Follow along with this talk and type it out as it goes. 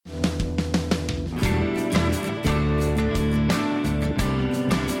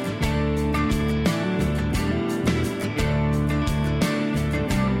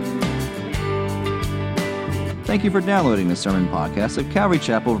Thank you for downloading the sermon podcast of Calvary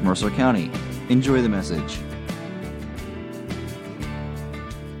Chapel of Mercer County. Enjoy the message.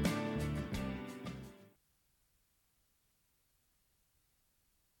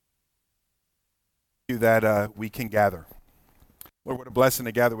 That we can gather. Lord, what a blessing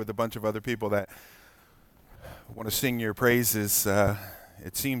to gather with a bunch of other people that want to sing your praises,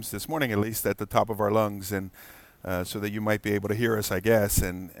 it seems this morning at least, at the top of our lungs, and so that you might be able to hear us, I guess.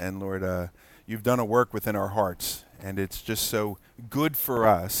 And Lord, you've done a work within our hearts, and it's just so good for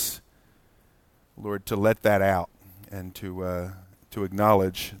us, Lord, to let that out and to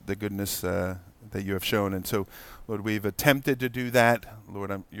acknowledge the goodness that you have shown. And so, Lord, we've attempted to do that.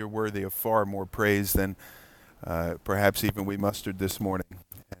 Lord, you're worthy of far more praise than perhaps even we mustered this morning.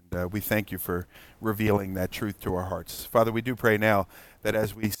 And we thank you for revealing that truth to our hearts. Father, we do pray now that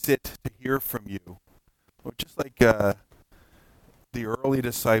as we sit to hear from you, Lord, just like the early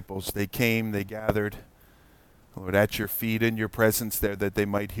disciples, they came, they gathered, Lord, at your feet, in your presence there, that they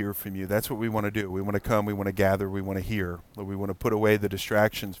might hear from you. That's what we want to do. We want to come, we want to gather, we want to hear. Lord, we want to put away the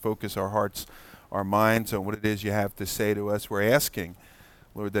distractions, focus our hearts, our minds on what it is you have to say to us. We're asking,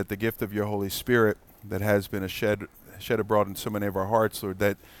 Lord, that the gift of your Holy Spirit that has been shed abroad in so many of our hearts, Lord,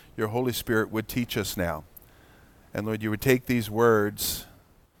 that your Holy Spirit would teach us now. And Lord, you would take these words,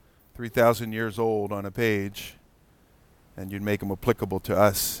 3,000 years old on a page, and you'd make them applicable to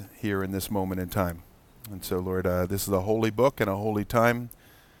us here in this moment in time. And so, Lord, this is a holy book and a holy time.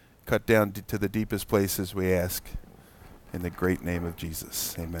 Cut down to the deepest places, we ask, in the great name of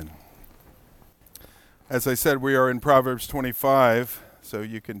Jesus. Amen. As I said, we are in Proverbs 25, so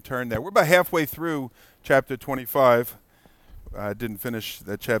you can turn there. We're about halfway through chapter 25. I didn't finish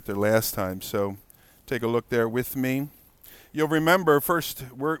that chapter last time, so take a look there with me. You'll remember, first,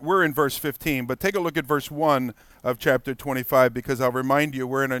 we're in verse 15, but take a look at verse 1 of chapter 25, because I'll remind you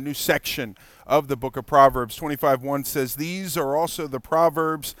we're in a new section of the book of Proverbs. 25:1 says, "These are also the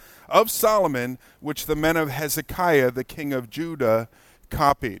Proverbs of Solomon, which the men of Hezekiah, the king of Judah,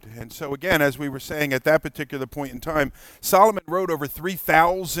 copied." And so again, as we were saying at that particular point in time, Solomon wrote over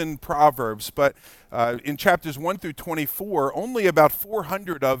 3,000 proverbs, but in chapters 1 through 24, only about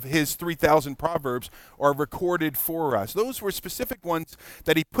 400 of his 3,000 proverbs are recorded for us. Those were specific ones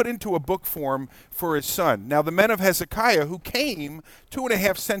that he put into a book form for his son. Now, the men of Hezekiah, who came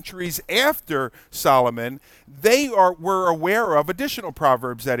 2.5 centuries after Solomon, they were aware of additional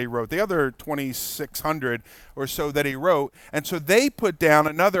proverbs that he wrote, the other 2,600 or so that he wrote, and so they put down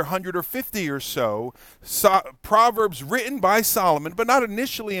another 150 or so proverbs written by Solomon, but not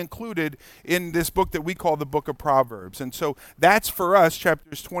initially included in this book that we call the book of Proverbs. And so that's for us,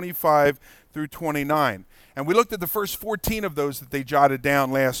 chapters 25 through 29. And we looked at the first 14 of those that they jotted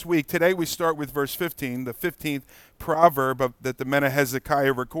down last week. Today we start with verse 15, the 15th proverb that the men of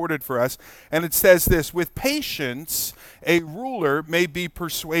Hezekiah recorded for us. And it says this: "With patience a ruler may be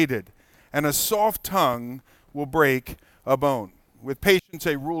persuaded, and a soft tongue will break a bone." With patience,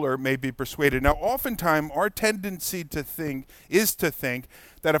 a ruler may be persuaded. Now, oftentimes, our tendency to think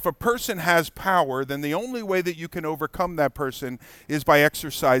that if a person has power, then the only way that you can overcome that person is by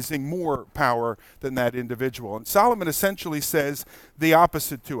exercising more power than that individual. And Solomon essentially says the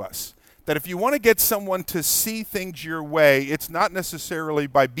opposite to us, that if you want to get someone to see things your way, it's not necessarily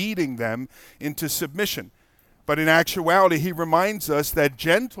by beating them into submission. But in actuality, he reminds us that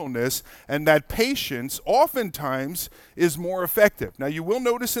gentleness and that patience oftentimes is more effective. Now, you will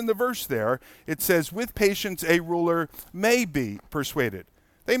notice in the verse there, it says, "With patience a ruler may be persuaded."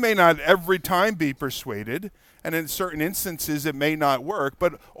 They may not every time be persuaded, and in certain instances it may not work,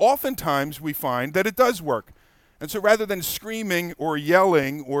 but oftentimes we find that it does work. And so rather than screaming or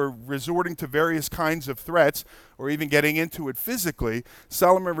yelling or resorting to various kinds of threats or even getting into it physically,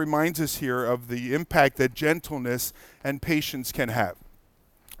 Solomon reminds us here of the impact that gentleness and patience can have.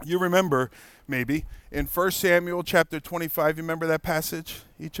 You remember, maybe, in 1 Samuel chapter 25, you remember that passage,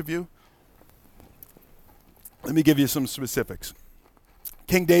 each of you? Let me give you some specifics.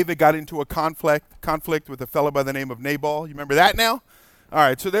 King David got into a conflict with a fellow by the name of Nabal. You remember that now? All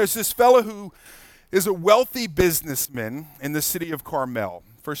right, so there's this fellow who is a wealthy businessman in the city of Carmel.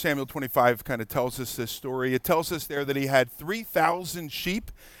 1 Samuel 25 kind of tells us this story. It tells us there that he had 3,000 sheep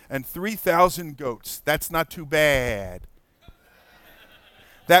and 3,000 goats. That's not too bad.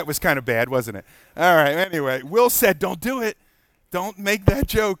 That was kind of bad, wasn't it? All right, anyway, Will said, "Don't do it. Don't make that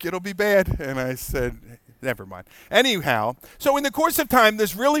joke. It'll be bad." And I said, Never mind. Anyhow, so in the course of time,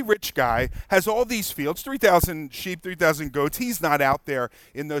 this really rich guy has all these fields, 3,000 sheep, 3,000 goats. He's not out there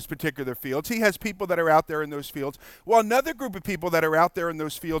in those particular fields. He has people that are out there in those fields. Well, another group of people that are out there in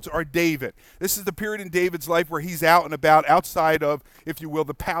those fields are David. This is the period in David's life where he's out and about outside of, if you will,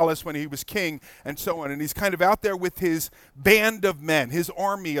 the palace when he was king and so on. And he's kind of out there with his band of men, his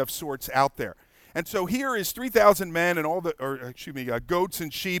army of sorts out there. And so here is 3,000 men and goats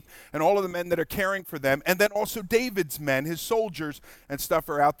and sheep and all of the men that are caring for them. And then also David's men, his soldiers and stuff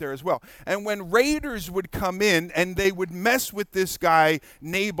are out there as well. And when raiders would come in and they would mess with this guy,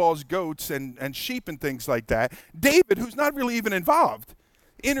 Nabal's goats and sheep and things like that, David, who's not really even involved,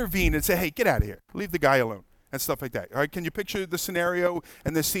 intervened and said, hey, get out of here. Leave the guy alone. And stuff like that. All right, can you picture the scenario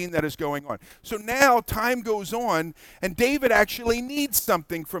and the scene that is going on? So now time goes on, and David actually needs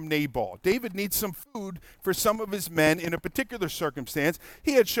something from Nabal. David needs some food for some of his men in a particular circumstance.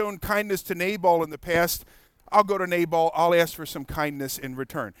 He had shown kindness to Nabal in the past. I'll go to Nabal. I'll ask for some kindness in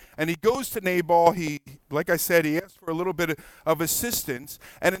return. And he goes to Nabal. Like I said, he asks for a little bit of assistance.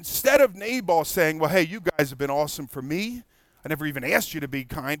 And instead of Nabal saying, well, hey, you guys have been awesome for me. I never even asked you to be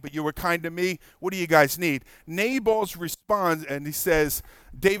kind, but you were kind to me. What do you guys need? Nabal's response, and he says,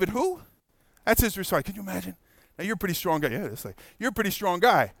 David who? That's his response. Can you imagine? Now, you're a pretty strong guy. Yeah, it's like, you're a pretty strong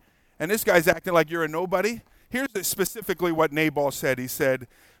guy. And this guy's acting like you're a nobody. Here's specifically what Nabal said. He said,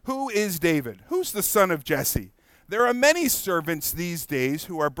 who is David? Who's the son of Jesse? There are many servants these days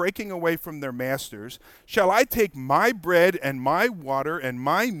who are breaking away from their masters. Shall I take my bread and my water and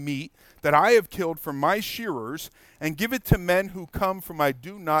my meat that I have killed from my shearers and give it to men who come from I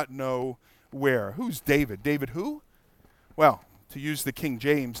do not know where? Who's David? David who? Well, to use the King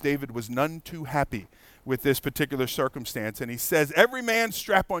James, David was none too happy with this particular circumstance. And he says, every man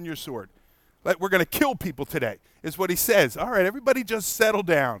strap on your sword. We're going to kill people today, is what he says. All right, everybody just settle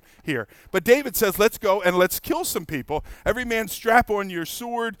down here. But David says, let's go and let's kill some people. Every man strap on your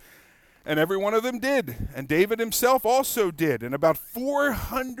sword. And every one of them did. And David himself also did. And about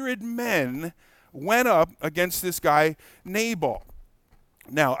 400 men went up against this guy, Nabal.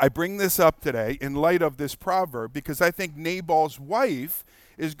 Now, I bring this up today in light of this proverb because I think Nabal's wife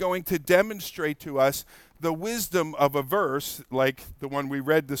is going to demonstrate to us the wisdom of a verse like the one we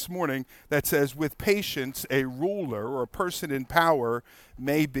read this morning that says, with patience, a ruler or a person in power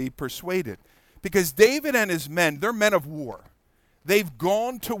may be persuaded. Because David and his men, they're men of war. They've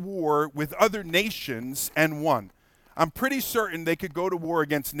gone to war with other nations and won. I'm pretty certain they could go to war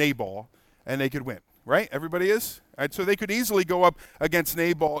against Nabal and they could win, right? Everybody is? All right, so they could easily go up against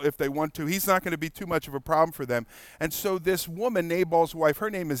Nabal if they want to. He's not going to be too much of a problem for them. And so this woman, Nabal's wife, her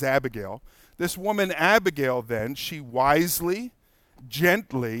name is Abigail. This woman, Abigail, then, she wisely,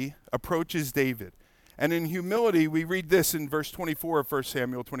 gently approaches David. And in humility, we read this in verse 24 of 1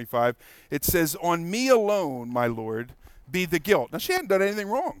 Samuel 25. It says, on me alone, my Lord, be the guilt. Now, she hadn't done anything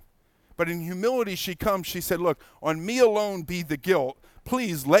wrong. But in humility, she comes. She said, look, on me alone be the guilt.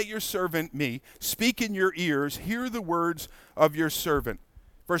 Please let your servant, me, speak in your ears. Hear the words of your servant.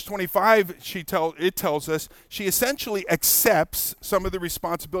 Verse 25, it tells us she essentially accepts some of the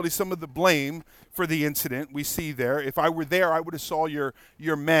responsibility, some of the blame for the incident we see there. If I were there, I would have saw your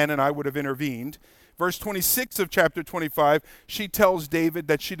men and I would have intervened. Verse 26 of chapter 25, she tells David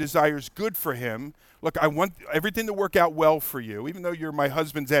that she desires good for him. Look, I want everything to work out well for you. Even though you're my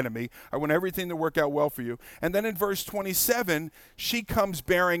husband's enemy, I want everything to work out well for you. And then in verse 27, she comes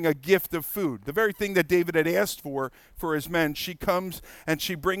bearing a gift of food. The very thing that David had asked for his men, she comes and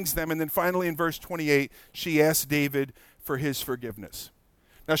she brings them. And then finally in verse 28, she asks David for his forgiveness.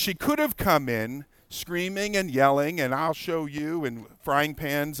 Now she could have come in screaming and yelling and I'll show you and frying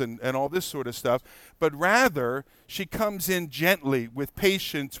pans and all this sort of stuff. But rather, she comes in gently with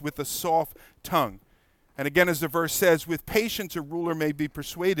patience, with a soft tongue. And again, as the verse says, with patience a ruler may be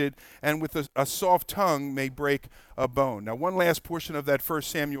persuaded, and with a soft tongue may break a bone. Now, one last portion of that 1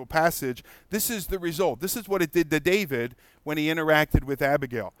 Samuel passage, this is the result. This is what it did to David when he interacted with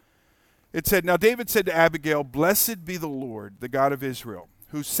Abigail. It said, now David said to Abigail, blessed be the Lord, the God of Israel,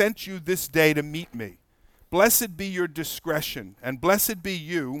 who sent you this day to meet me. Blessed be your discretion, and blessed be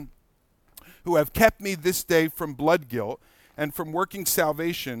you who have kept me this day from blood guilt and from working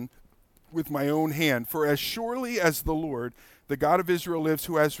salvation with my own hand. For as surely as the Lord, the God of Israel lives,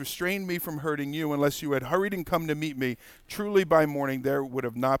 who has restrained me from hurting you, unless you had hurried and come to meet me, truly by morning there would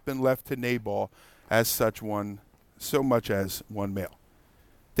have not been left to Nabal as such one, so much as one male.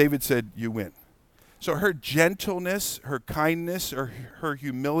 David said, you win. So her gentleness, her kindness, her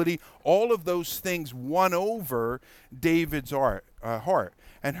humility, all of those things won over David's heart.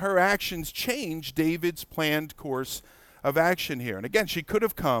 And her actions changed David's planned course of action here. And again, she could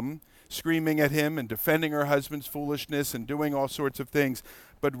have come screaming at him and defending her husband's foolishness and doing all sorts of things,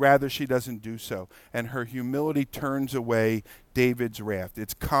 but rather she doesn't do so. And her humility turns away David's wrath.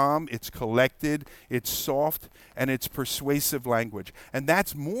 It's calm, it's collected, it's soft, and it's persuasive language. And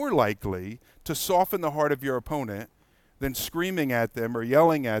that's more likely to soften the heart of your opponent than screaming at them or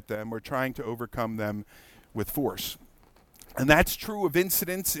yelling at them or trying to overcome them with force. And that's true of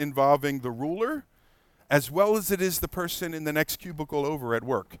incidents involving the ruler as well as it is the person in the next cubicle over at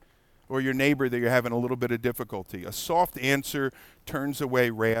work or your neighbor that you're having a little bit of difficulty. A soft answer turns away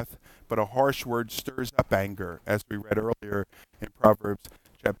wrath, but a harsh word stirs up anger, as we read earlier in Proverbs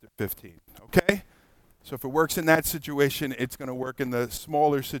chapter 15. Okay? So if it works in that situation, it's going to work in the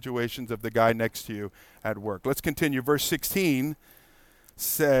smaller situations of the guy next to you at work. Let's continue. Verse 16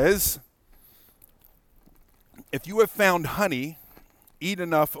 says, if you have found honey, eat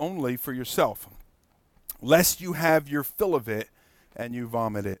enough only for yourself, lest you have your fill of it and you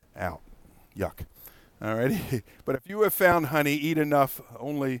vomit it out. Yuck. All righty. But if you have found honey, eat enough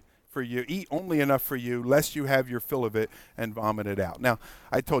only for you. Eat only enough for you, lest you have your fill of it and vomit it out. Now,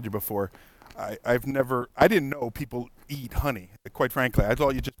 I told you before, I didn't know people eat honey. Quite frankly, I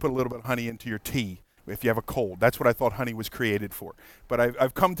thought you just put a little bit of honey into your tea if you have a cold. That's what I thought honey was created for. But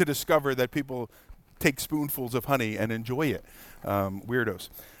I've come to discover that people take spoonfuls of honey and enjoy it. Weirdos.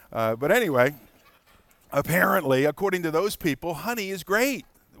 But anyway, apparently, according to those people, honey is great.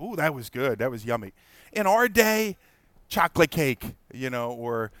 Ooh, that was good. That was yummy. In our day, chocolate cake,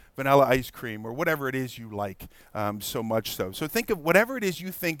 or vanilla ice cream, or whatever it is you like, so much so. So think of whatever it is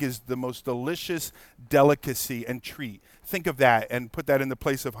you think is the most delicious delicacy and treat. Think of that and put that in the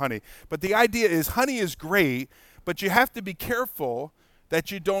place of honey. But the idea is honey is great, but you have to be careful that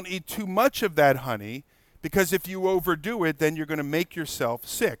you don't eat too much of that honey, because if you overdo it, then you're going to make yourself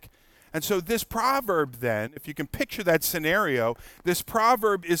sick. And so this proverb then, if you can picture that scenario, this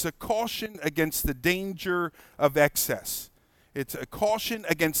proverb is a caution against the danger of excess. It's a caution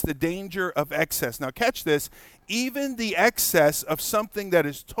against the danger of excess. Now catch this, even the excess of something that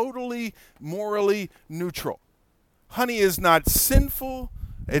is totally morally neutral. Honey is not sinful.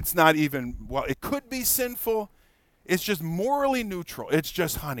 It's not even, it could be sinful. It's just morally neutral. It's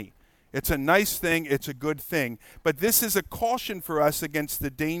just honey. It's a nice thing. It's a good thing. But this is a caution for us against the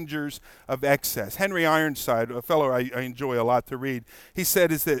dangers of excess. Henry Ironside, a fellow I enjoy a lot to read, he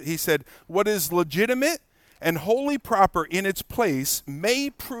said, what is legitimate and wholly proper in its place may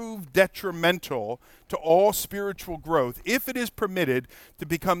prove detrimental to all spiritual growth if it is permitted to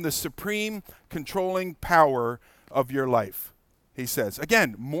become the supreme controlling power of your life. He says,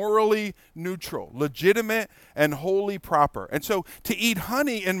 again, morally neutral, legitimate, and wholly proper. And so to eat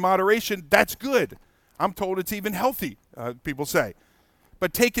honey in moderation, that's good. I'm told it's even healthy, people say.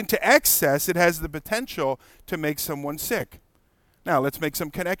 But taken to excess, it has the potential to make someone sick. Now, let's make some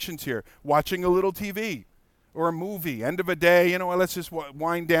connections here. Watching a little TV or a movie, end of a day, let's just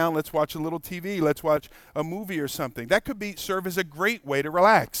wind down, let's watch a little TV, let's watch a movie or something. That could serve as a great way to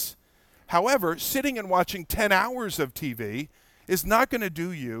relax. However, sitting and watching 10 hours of TV is not going to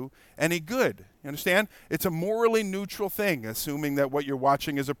do you any good. You understand? It's a morally neutral thing, assuming that what you're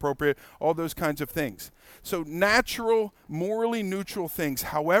watching is appropriate, all those kinds of things. So natural, morally neutral things,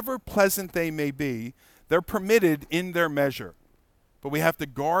 however pleasant they may be, they're permitted in their measure. But we have to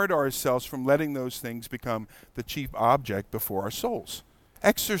guard ourselves from letting those things become the chief object before our souls.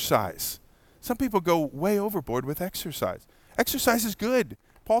 Exercise. Some people go way overboard with exercise. Exercise is good.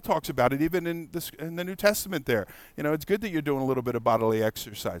 Paul talks about it even in the New Testament there. It's good that you're doing a little bit of bodily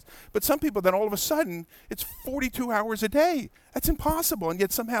exercise. But some people then all of a sudden, it's 42 hours a day. That's impossible, and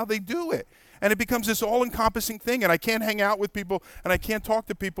yet somehow they do it. And it becomes this all-encompassing thing, and I can't hang out with people, and I can't talk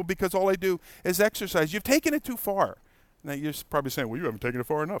to people because all I do is exercise. You've taken it too far. Now, you're probably saying, well, you haven't taken it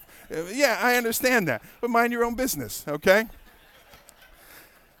far enough. Yeah, I understand that. But mind your own business, okay?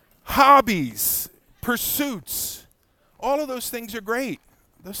 Hobbies, pursuits, all of those things are great.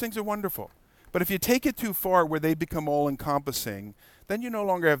 Those things are wonderful. But if you take it too far where they become all-encompassing, then you no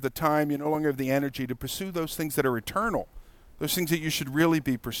longer have the time, you no longer have the energy to pursue those things that are eternal, those things that you should really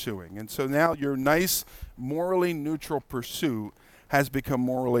be pursuing. And so now your nice, morally neutral pursuit has become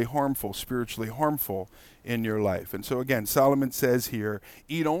morally harmful, spiritually harmful in your life. And so again, Solomon says here,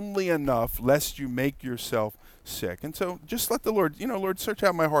 eat only enough lest you make yourself sick. And so just let the Lord, Lord, search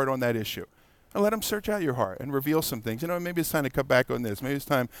out my heart on that issue. And let him search out your heart and reveal some things. Maybe it's time to cut back on this. Maybe it's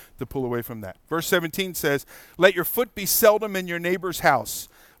time to pull away from that. Verse 17 says, let your foot be seldom in your neighbor's house,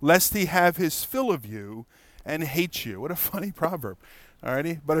 lest he have his fill of you and hate you. What a funny proverb.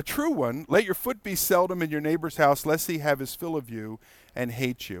 Alrighty? But a true one, let your foot be seldom in your neighbor's house, lest he have his fill of you and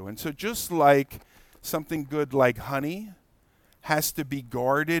hate you. And so just like something good like honey has to be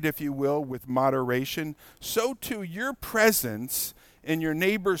guarded, if you will, with moderation, so too your presence in your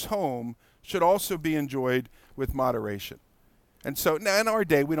neighbor's home should also be enjoyed with moderation. And so now in our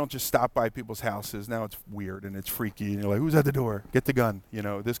day, we don't just stop by people's houses. Now it's weird and it's freaky. And you're like, who's at the door? Get the gun,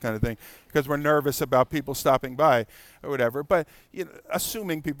 this kind of thing. Because we're nervous about people stopping by or whatever. But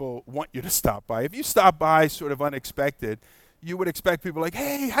assuming people want you to stop by. If you stop by sort of unexpected, you would expect people like,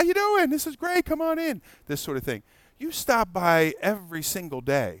 hey, how you doing? This is great. Come on in. This sort of thing. You stop by every single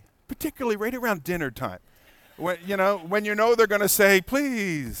day, particularly right around dinner time. When you know they're going to say,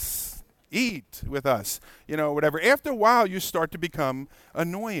 please, eat with us, whatever. After a while, you start to become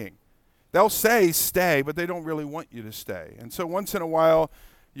annoying. They'll say stay, but they don't really want you to stay. And so once in a while,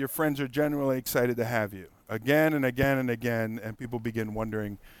 your friends are generally excited to have you again and again and again, and people begin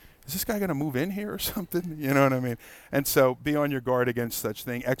wondering, is this guy going to move in here or something? You know what I mean? And so be on your guard against such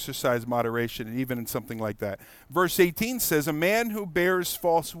thing. Exercise moderation, even in something like that. Verse 18 says, a man who bears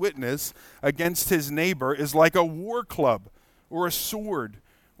false witness against his neighbor is like a war club or a sword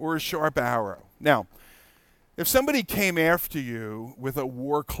or a sharp arrow. Now, if somebody came after you with a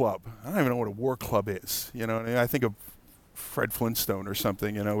war club, I don't even know what a war club is. I think of Fred Flintstone or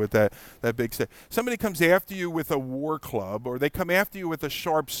something, with that big stick. Somebody comes after you with a war club, or they come after you with a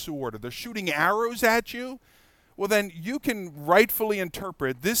sharp sword, or they're shooting arrows at you, well then you can rightfully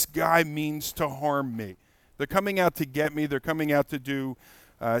interpret, this guy means to harm me. They're coming out to get me. They're coming out to do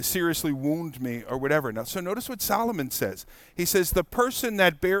seriously wound me or whatever. Now, so notice what Solomon says. He says, the person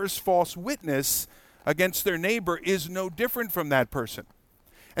that bears false witness against their neighbor is no different from that person.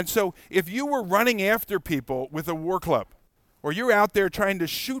 And so if you were running after people with a war club, or you're out there trying to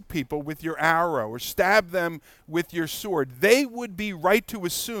shoot people with your arrow or stab them with your sword, they would be right to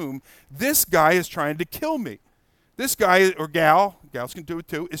assume this guy is trying to kill me. This guy or gals can do it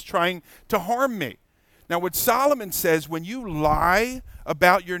too, is trying to harm me. Now, what Solomon says, when you lie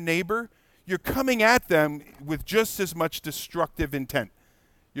about your neighbor, you're coming at them with just as much destructive intent.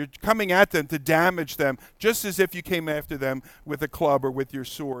 You're coming at them to damage them just as if you came after them with a club or with your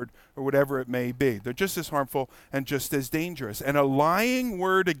sword or whatever it may be. They're just as harmful and just as dangerous. And a lying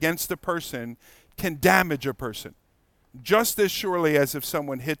word against a person can damage a person just as surely as if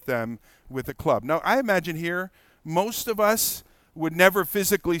someone hit them with a club. Now, I imagine here, most of us would never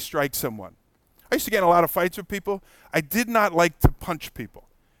physically strike someone. I used to get in a lot of fights with people. I did not like to punch people.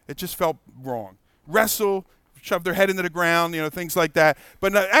 It just felt wrong. Wrestle, shove their head into the ground, things like that.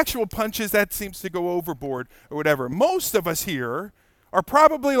 But actual punches, that seems to go overboard or whatever. Most of us here are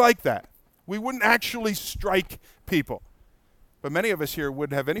probably like that. We wouldn't actually strike people. But many of us here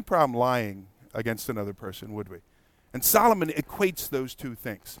wouldn't have any problem lying against another person, would we? And Solomon equates those two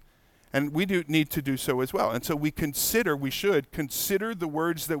things. And we do need to do so as well. And so we should consider the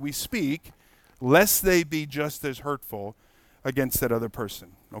words that we speak, lest they be just as hurtful against that other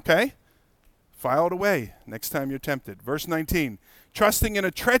person. Okay? File it away next time you're tempted. Verse 19, trusting in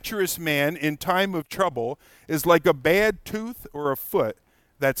a treacherous man in time of trouble is like a bad tooth or a foot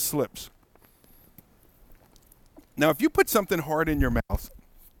that slips. Now, if you put something hard in your mouth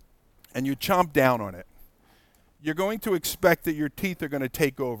and you chomp down on it, you're going to expect that your teeth are going to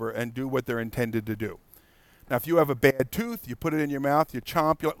take over and do what they're intended to do. Now, if you have a bad tooth, you put it in your mouth, you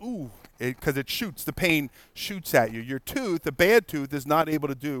chomp, you're like, ooh, because it shoots. The pain shoots at you. Your tooth, a bad tooth, is not able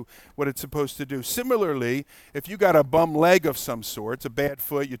to do what it's supposed to do. Similarly, if you got a bum leg of some sort, it's a bad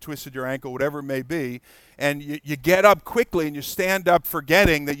foot, you twisted your ankle, whatever it may be, and you get up quickly and you stand up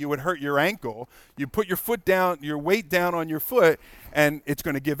forgetting that you would hurt your ankle, you put your foot down, your weight down on your foot, and it's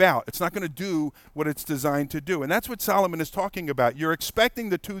going to give out. It's not going to do what it's designed to do. And that's what Solomon is talking about. You're expecting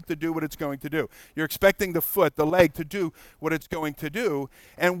the tooth to do what it's going to do. You're expecting the foot, the leg, to do what it's going to do.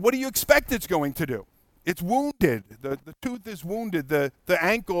 And what do you expect it's going to do? It's wounded. The tooth is wounded. The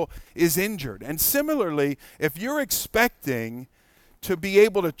ankle is injured. And similarly, if you're expecting to be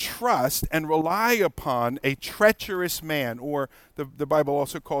able to trust and rely upon a treacherous man, or the Bible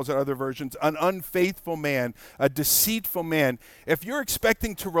also calls it, other versions, an unfaithful man, a deceitful man. If you're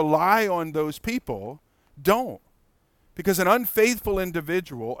expecting to rely on those people, don't. Because an unfaithful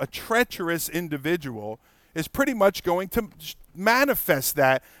individual, a treacherous individual, is pretty much going to manifest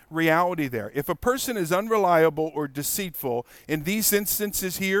that reality there. If a person is unreliable or deceitful, in these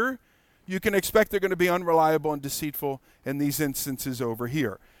instances here, you can expect they're going to be unreliable and deceitful in these instances over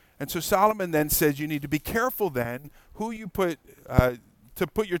here. And so Solomon then says you need to be careful then who you put to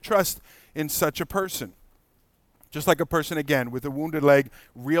put your trust in such a person. Just like a person, again, with a wounded leg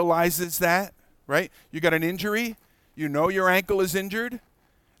realizes that, right? You got an injury, you know your ankle is injured,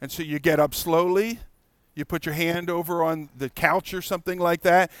 and so you get up slowly. You put your hand over on the couch or something like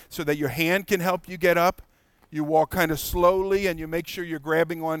that so that your hand can help you get up. You walk kind of slowly and you make sure you're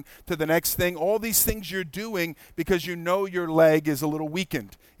grabbing on to the next thing. All these things you're doing because you know your leg is a little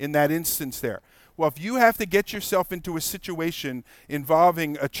weakened in that instance there. Well, if you have to get yourself into a situation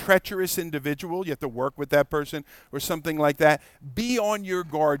involving a treacherous individual, you have to work with that person or something like that, be on your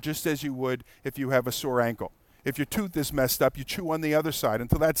guard just as you would if you have a sore ankle. If your tooth is messed up, you chew on the other side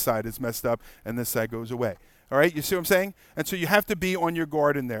until that side is messed up and this side goes away. All right, you see what I'm saying? And so you have to be on your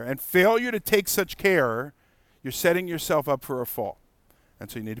guard in there. And failure to take such care, you're setting yourself up for a fall. And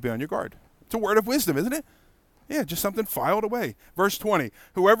so you need to be on your guard. It's a word of wisdom, isn't it? Yeah, just something filed away. Verse 20,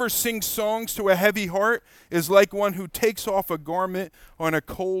 whoever sings songs to a heavy heart is like one who takes off a garment on a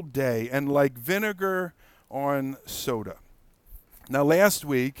cold day and like vinegar on soda. Now, last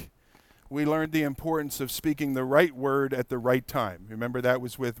week, we learned the importance of speaking the right word at the right time. Remember, that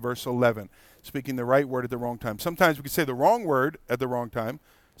was with verse 11, speaking the right word at the wrong time. Sometimes we can say the wrong word at the wrong time.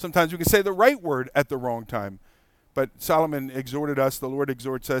 Sometimes we can say the right word at the wrong time. But Solomon exhorted us, the Lord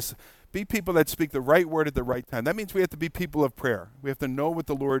exhorts us, be people that speak the right word at the right time. That means we have to be people of prayer. We have to know what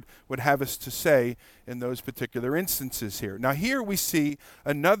the Lord would have us to say in those particular instances here. Now here we see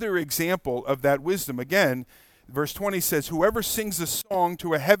another example of that wisdom. Again, verse 20 says, whoever sings a song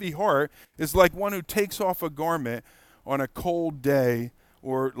to a heavy heart is like one who takes off a garment on a cold day,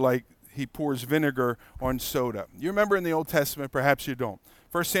 or like he pours vinegar on soda. You remember in the Old Testament, perhaps you don't.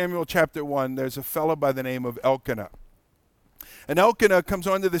 1 Samuel chapter 1, there's a fellow by the name of Elkanah. And Elkanah comes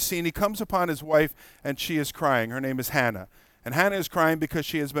onto the scene. He comes upon his wife, and she is crying. Her name is Hannah. And Hannah is crying because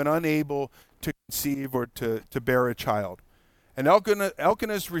she has been unable to conceive or to bear a child. And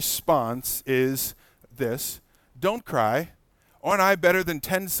Elkanah's response is this: don't cry. Aren't I better than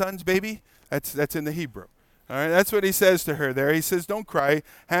 10 sons, baby? That's in the Hebrew. All right, that's what he says to her there. He says, don't cry.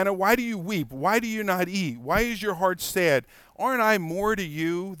 Hannah, why do you weep? Why do you not eat? Why is your heart sad? Aren't I more to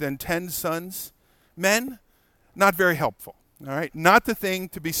you than 10 sons? Men, not very helpful. All right, not the thing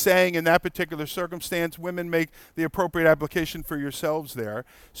to be saying in that particular circumstance. Women, make the appropriate application for yourselves there.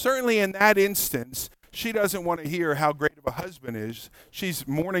 Certainly in that instance, she doesn't want to hear how great of a husband is. She's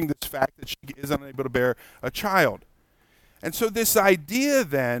mourning this fact that she is unable to bear a child. And so this idea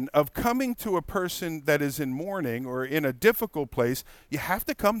then of coming to a person that is in mourning or in a difficult place, you have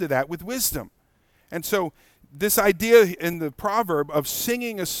to come to that with wisdom. And so this idea in the proverb of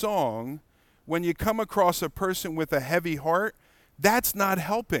singing a song when you come across a person with a heavy heart, that's not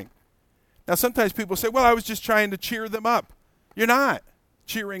helping. Now, sometimes people say, well, I was just trying to cheer them up. You're not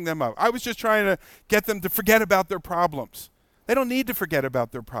cheering them up. I was just trying to get them to forget about their problems. They don't need to forget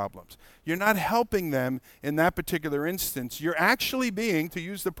about their problems. You're not helping them in that particular instance. You're actually being, to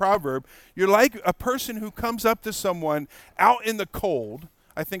use the proverb, you're like a person who comes up to someone out in the cold.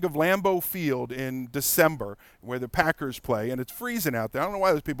 I think of Lambeau Field in December where the Packers play, and it's freezing out there. I don't know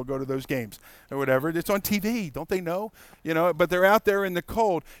why those people go to those games or whatever. It's on TV. Don't they know? You know, but they're out there in the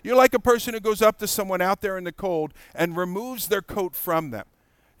cold. You're like a person who goes up to someone out there in the cold and removes their coat from them.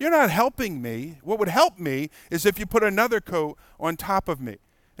 You're not helping me. What would help me is if you put another coat on top of me.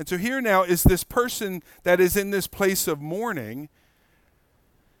 And so here now is this person that is in this place of mourning,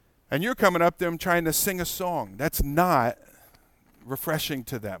 and you're coming up to them trying to sing a song. That's not refreshing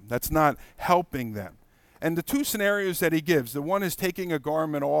to them. That's not helping them. And the two scenarios that he gives, the one is taking a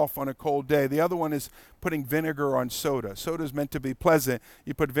garment off on a cold day. The other one is putting vinegar on soda. Soda is meant to be pleasant.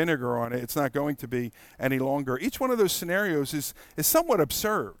 You put vinegar on it, it's not going to be any longer. Each one of those scenarios is somewhat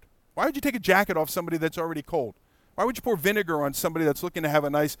absurd. Why would you take a jacket off somebody that's already cold? Why would you pour vinegar on somebody that's looking to have a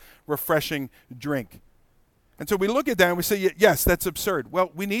nice, refreshing drink? And so we look at that and we say, yes, that's absurd.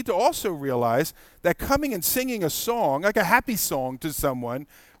 Well, we need to also realize that coming and singing a song, like a happy song to someone,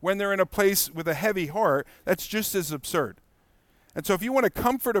 when they're in a place with a heavy heart, that's just as absurd. And so if you want to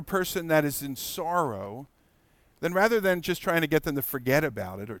comfort a person that is in sorrow, then rather than just trying to get them to forget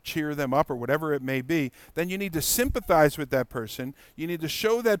about it or cheer them up or whatever it may be, then you need to sympathize with that person. You need to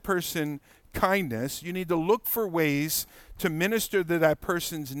show that person kindness. You need to look for ways to minister to that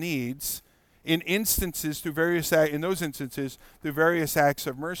person's needs in those instances through various acts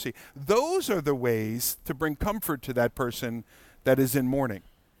of mercy. Those are the ways to bring comfort to that person that is in mourning.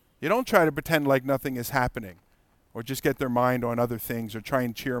 You don't try to pretend like nothing is happening or just get their mind on other things or try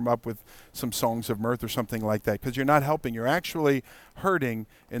and cheer them up with some songs of mirth or something like that, because you're not helping. You're actually hurting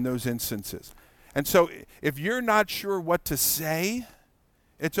in those instances. And so if you're not sure what to say,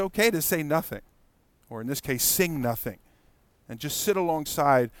 it's okay to say nothing, or in this case, sing nothing. And just sit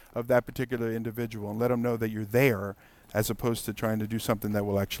alongside of that particular individual and let them know that you're there as opposed to trying to do something that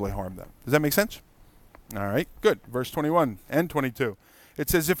will actually harm them. Does that make sense? All right, good. Verse 21 and 22. It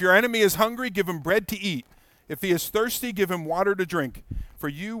says, if your enemy is hungry, give him bread to eat. If he is thirsty, give him water to drink. For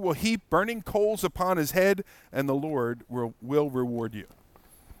you will heap burning coals upon his head, and the Lord will reward you.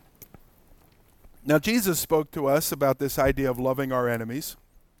 Now, Jesus spoke to us about this idea of loving our enemies.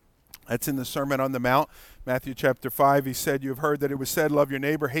 That's in the Sermon on the Mount, Matthew chapter 5. He said, you have heard that it was said, love your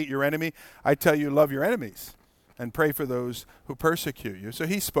neighbor, hate your enemy. I tell you, love your enemies and pray for those who persecute you. So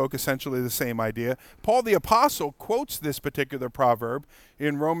he spoke essentially the same idea. Paul the Apostle quotes this particular proverb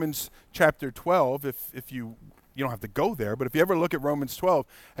in Romans chapter 12. If you don't have to go there, but if you ever look at Romans 12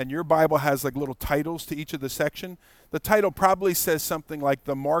 and your Bible has like little titles to each of the section, the title probably says something like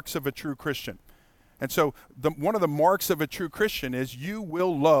the marks of a true Christian. And so one of the marks of a true Christian is you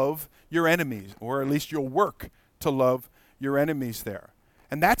will love your enemies, or at least you'll work to love your enemies there.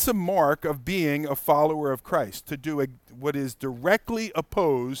 And that's a mark of being a follower of Christ, to do what is directly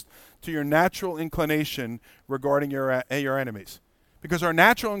opposed to your natural inclination regarding your enemies. Because our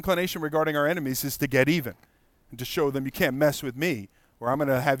natural inclination regarding our enemies is to get even and to show them you can't mess with me, or I'm going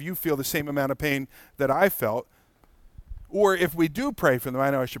to have you feel the same amount of pain that I felt. Or if we do pray for them, I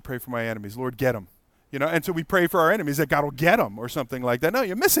know I should pray for my enemies. Lord, get them. And so we pray for our enemies that God will get them or something like that. No,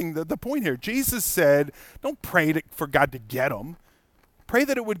 you're missing the point here. Jesus said, don't pray for God to get them. Pray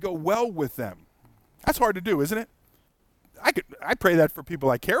that it would go well with them. That's hard to do, isn't it? I pray that for people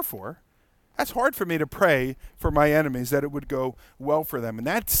I care for. That's hard for me to pray for my enemies, that it would go well for them. And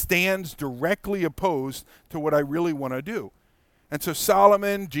that stands directly opposed to what I really want to do. And so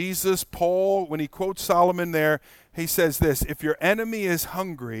Solomon, Jesus, Paul, when he quotes Solomon there, he says this, if your enemy is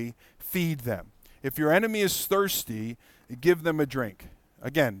hungry, feed them. If your enemy is thirsty, give them a drink.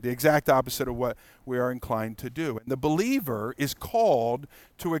 Again, the exact opposite of what we are inclined to do. And the believer is called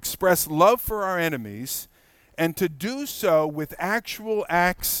to express love for our enemies and to do so with actual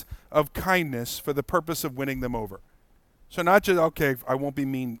acts of kindness for the purpose of winning them over. So not just, okay, I won't be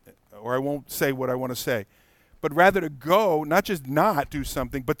mean or I won't say what I want to say, but rather to go, not just not do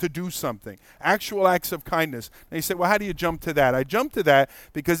something, but to do something. Actual acts of kindness. And you say, well, how do you jump to that? I jump to that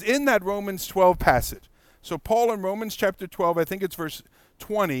because in that Romans 12 passage, so Paul in Romans chapter 12, I think it's verse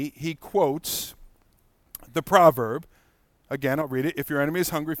 20, he quotes the proverb. Again, I'll read it. If your enemy is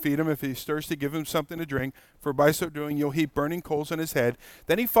hungry, feed him. If he's thirsty, give him something to drink. For by so doing, you'll heap burning coals on his head.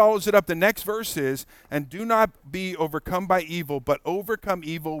 Then he follows it up. The next verse is, and do not be overcome by evil, but overcome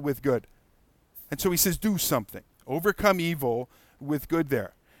evil with good. And so he says, do something. Overcome evil with good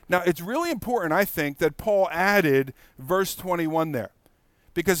there. Now, it's really important, I think, that Paul added verse 21 there.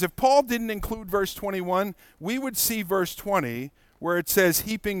 Because if Paul didn't include verse 21, we would see verse 20 where it says,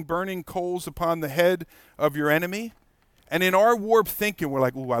 heaping burning coals upon the head of your enemy. And in our warped thinking, we're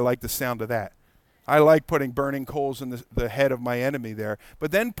like, ooh, I like the sound of that. I like putting burning coals in the head of my enemy there.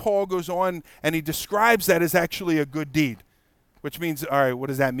 But then Paul goes on and he describes that as actually a good deed. Which means, all right, what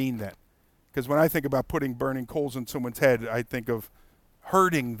does that mean then? Because when I think about putting burning coals in someone's head, I think of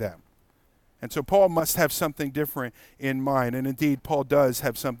hurting them. And so Paul must have something different in mind. And indeed, Paul does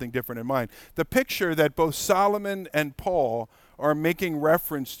have something different in mind. The picture that both Solomon and Paul are making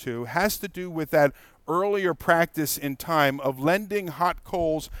reference to has to do with that earlier practice in time of lending hot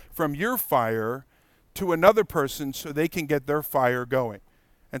coals from your fire to another person so they can get their fire going.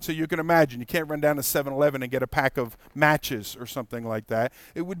 And so you can imagine, you can't run down to 7-Eleven and get a pack of matches or something like that.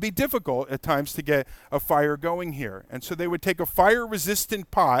 It would be difficult at times to get a fire going here. And so they would take a fire-resistant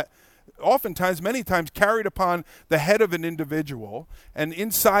pot, oftentimes, many times, carried upon the head of an individual, and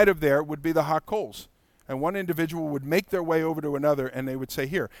inside of there would be the hot coals. And one individual would make their way over to another, and they would say,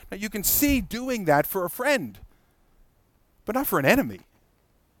 here. Now, you can see doing that for a friend, but not for an enemy.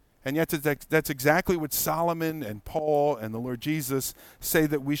 And yet that's exactly what Solomon and Paul and the Lord Jesus say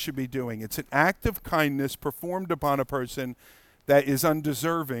that we should be doing. It's an act of kindness performed upon a person that is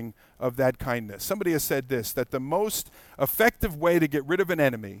undeserving of that kindness. Somebody has said this, that the most effective way to get rid of an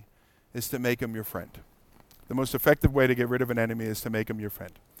enemy is to make him your friend. The most effective way to get rid of an enemy is to make him your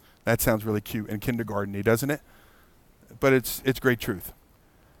friend. That sounds really cute and kindergarten-y, doesn't it? But it's great truth.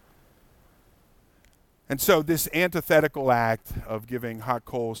 And so this antithetical act of giving hot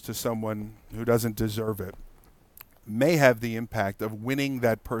coals to someone who doesn't deserve it may have the impact of winning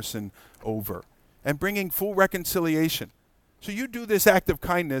that person over and bringing full reconciliation. So you do this act of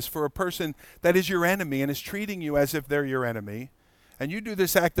kindness for a person that is your enemy and is treating you as if they're your enemy, and you do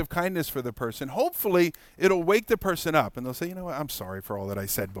this act of kindness for the person. Hopefully, it'll wake the person up, and they'll say, you know what, I'm sorry for all that I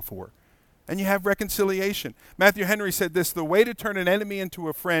said before. And you have reconciliation. Matthew Henry said this, the way to turn an enemy into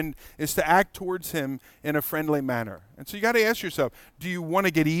a friend is to act towards him in a friendly manner. And so you got to ask yourself, do you want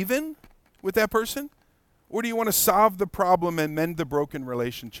to get even with that person? Or do you want to solve the problem and mend the broken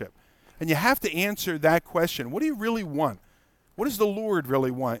relationship? And you have to answer that question. What do you really want? What does the Lord really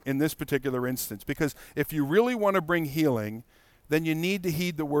want in this particular instance? Because if you really want to bring healing, then you need to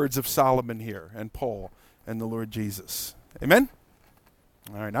heed the words of Solomon here and Paul and the Lord Jesus. Amen?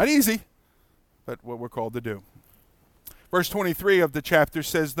 All right, not easy, but what we're called to do. Verse 23 of the chapter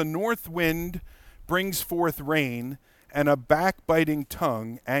says, the north wind brings forth rain, and a backbiting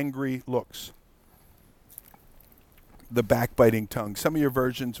tongue angry looks. The backbiting tongue. Some of your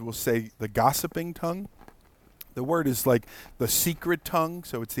versions will say the gossiping tongue. The word is like the secret tongue,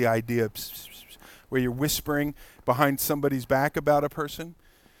 so it's the idea of where you're whispering behind somebody's back about a person.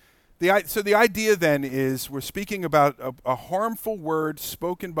 So the idea then is we're speaking about a harmful word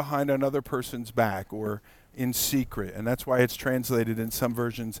spoken behind another person's back or in secret, and that's why it's translated in some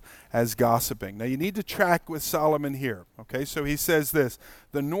versions as gossiping. Now you need to track with Solomon here, okay? So he says this,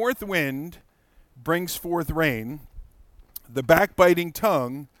 the north wind brings forth rain, the backbiting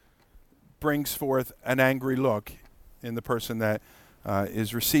tongue brings forth an angry look in the person that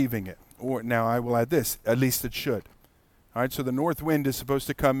is receiving it. Or now I will add this, at least it should. All right, so the north wind is supposed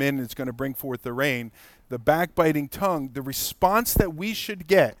to come in and it's going to bring forth the rain. The backbiting tongue, the response that we should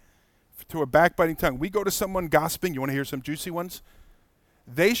get to a backbiting tongue. We go to someone gossiping, you want to hear some juicy ones?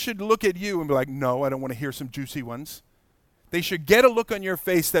 They should look at you and be like, no, I don't want to hear some juicy ones. They should get a look on your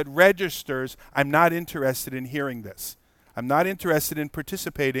face that registers, I'm not interested in hearing this. I'm not interested in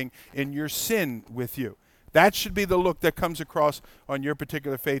participating in your sin with you. That should be the look that comes across on your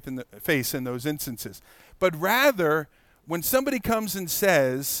particular face in those instances. But rather, when somebody comes and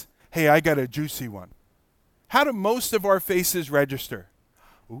says, hey, I got a juicy one, how do most of our faces register?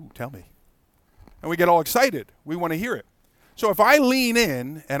 Ooh, tell me. And we get all excited. We want to hear it. So if I lean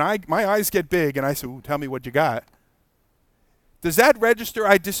in and my eyes get big and I say, ooh, tell me what you got, does that register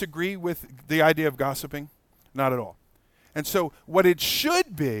I disagree with the idea of gossiping? Not at all. And so what it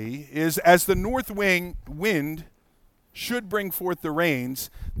should be is as the north wind should bring forth the rains,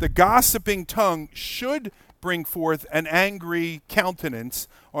 the gossiping tongue should bring forth an angry countenance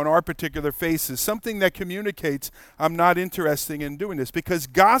on our particular faces, something that communicates, I'm not interested in doing this, because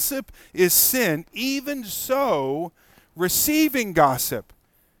gossip is sin. Even so, receiving gossip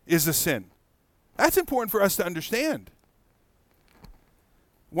is a sin. That's important for us to understand.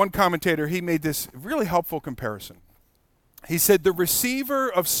 One commentator, he made this really helpful comparison. He said, the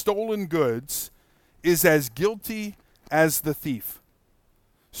receiver of stolen goods is as guilty as the thief.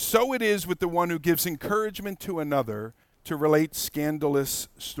 So it is with the one who gives encouragement to another to relate scandalous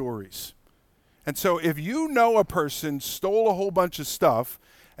stories. And so if you know a person stole a whole bunch of stuff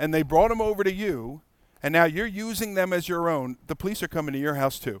and they brought them over to you and now you're using them as your own, the police are coming to your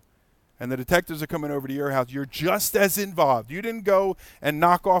house too. And the detectives are coming over to your house. You're just as involved. You didn't go and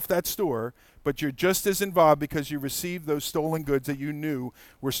knock off that store, but you're just as involved because you received those stolen goods that you knew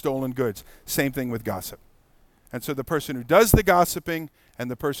were stolen goods. Same thing with gossip. And so the person who does the gossiping and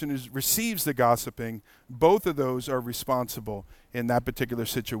the person who receives the gossiping, both of those are responsible in that particular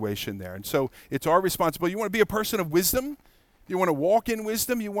situation there. And so it's our responsibility. You want to be a person of wisdom? You want to walk in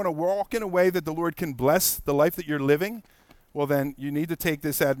wisdom? You want to walk in a way that the Lord can bless the life that you're living? Well, then you need to take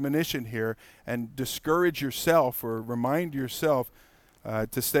this admonition here and discourage yourself or remind yourself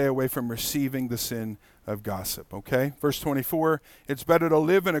to stay away from receiving the sin of gossip, okay? Verse 24, it's better to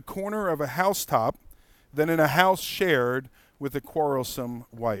live in a corner of a housetop than in a house shared with a quarrelsome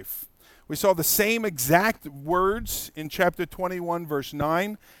wife. We saw the same exact words in chapter 21, verse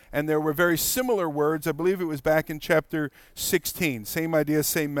 9, and there were very similar words. I believe it was back in chapter 16. Same idea,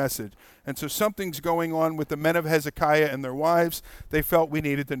 same message. And so something's going on with the men of Hezekiah and their wives. They felt we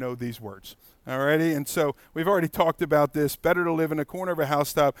needed to know these words. Alrighty, and so we've already talked about this. Better to live in a corner of a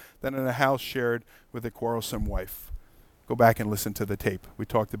housetop than in a house shared with a quarrelsome wife. Go back and listen to the tape. We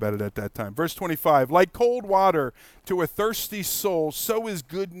talked about it at that time. Verse 25, like cold water to a thirsty soul, so is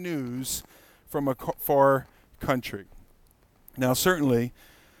good news from a far country. Now, certainly,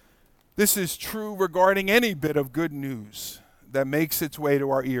 this is true regarding any bit of good news that makes its way to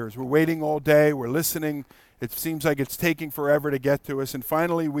our ears. We're waiting all day. We're listening. It seems like it's taking forever to get to us. And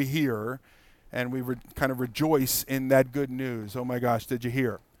finally, we hear, and we kind of rejoice in that good news. Oh, my gosh, did you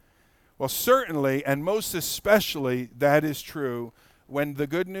hear? Well, certainly, and most especially, that is true when the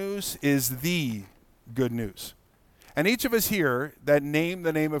good news is the good news. And each of us here that name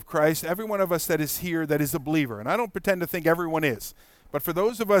the name of Christ, every one of us that is here that is a believer, and I don't pretend to think everyone is, but for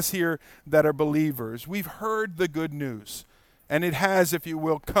those of us here that are believers, we've heard the good news. And it has, if you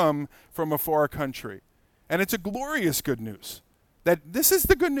will, come from a far country. And it's a glorious good news. That this is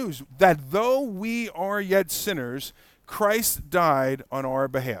the good news, that though we are yet sinners, Christ died on our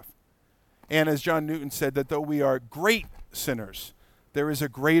behalf. And as John Newton said, that though we are great sinners, there is a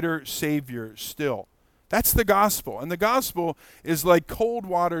greater Savior still. That's the gospel. And the gospel is like cold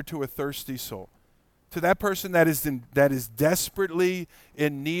water to a thirsty soul. To that person that is desperately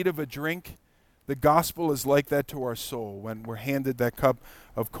in need of a drink, the gospel is like that to our soul when we're handed that cup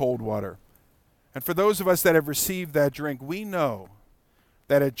of cold water. And for those of us that have received that drink, we know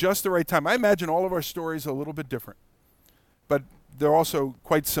that at just the right time, I imagine all of our stories are a little bit different, but they're also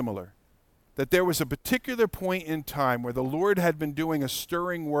quite similar. That there was a particular point in time where the Lord had been doing a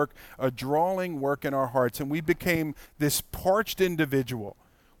stirring work, a drawing work in our hearts, and we became this parched individual.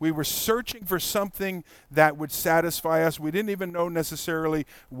 We were searching for something that would satisfy us. We didn't even know necessarily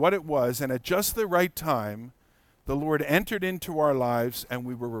what it was, and at just the right time, the Lord entered into our lives and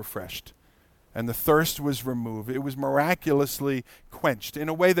we were refreshed. And the thirst was removed. It was miraculously quenched in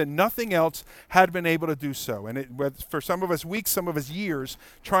a way that nothing else had been able to do so. And it was for some of us weeks, some of us years,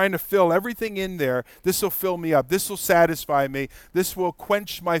 trying to fill everything in there. This will fill me up. This will satisfy me. This will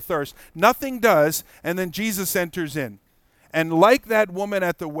quench my thirst. Nothing does, and then Jesus enters in. And like that woman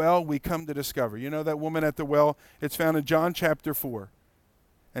at the well, we come to discover. You know that woman at the well? It's found in John chapter 4.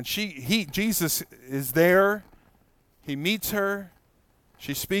 And Jesus is there. He meets her.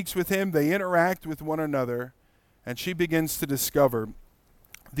 She speaks with him, they interact with one another, and she begins to discover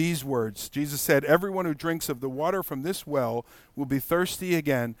these words. Jesus said, "Everyone who drinks of the water from this well will be thirsty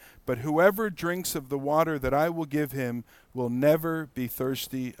again, but whoever drinks of the water that I will give him will never be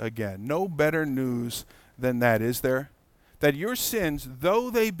thirsty again." No better news than that, is there? That your sins, though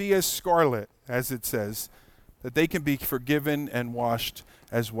they be as scarlet, as it says, that they can be forgiven and washed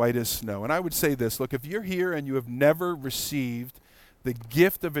as white as snow. And I would say this, look, if you're here and you have never received the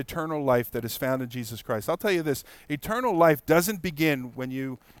gift of eternal life that is found in Jesus Christ. I'll tell you this, eternal life doesn't begin when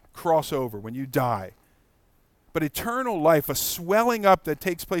you cross over, when you die. But eternal life, a swelling up that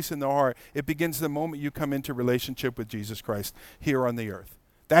takes place in the heart, it begins the moment you come into relationship with Jesus Christ here on the earth.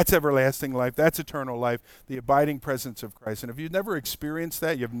 That's everlasting life. That's eternal life, the abiding presence of Christ. And if you've never experienced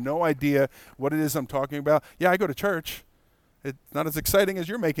that, you have no idea what it is I'm talking about. Yeah, I go to church. It's not as exciting as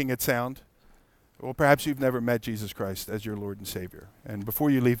you're making it sound. Well, perhaps you've never met Jesus Christ as your Lord and Savior. And before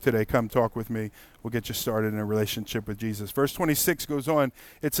you leave today, come talk with me. We'll get you started in a relationship with Jesus. Verse 26 goes on.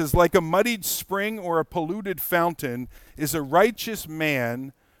 It says, "Like a muddied spring or a polluted fountain is a righteous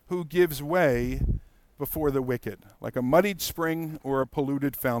man who gives way before the wicked." Like a muddied spring or a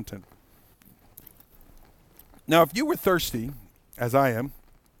polluted fountain. Now, if you were thirsty, as I am,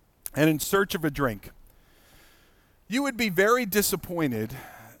 and in search of a drink, you would be very disappointed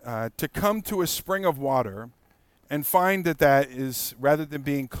to come to a spring of water and find that is, rather than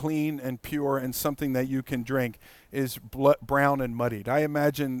being clean and pure and something that you can drink, is brown and muddied. I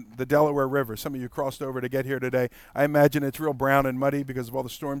imagine the Delaware River. Some of you crossed over to get here today. I imagine it's real brown and muddy because of all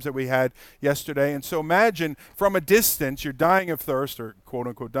the storms that we had yesterday. And so imagine from a distance, you're dying of thirst, or quote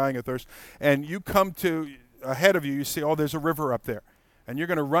unquote dying of thirst, and you come to ahead of you, you see, oh, there's a river up there. And you're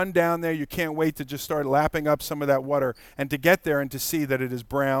going to run down there. You can't wait to just start lapping up some of that water and to get there and to see that it is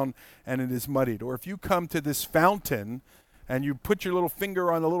brown and it is muddied. Or if you come to this fountain and you put your little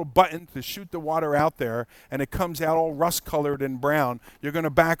finger on the little button to shoot the water out there and it comes out all rust-colored and brown, you're going to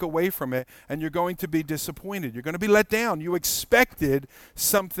back away from it and you're going to be disappointed. You're going to be let down. You expected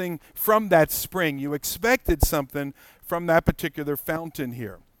something from that spring. You expected something from that particular fountain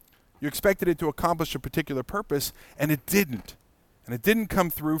here. You expected it to accomplish a particular purpose, and it didn't. And it didn't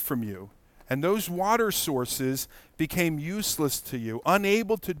come through from you. And those water sources became useless to you,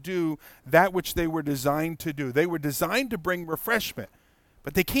 unable to do that which they were designed to do. They were designed to bring refreshment,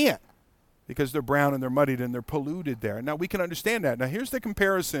 but they can't because they're brown and they're muddied and they're polluted there. Now, we can understand that. Now, here's the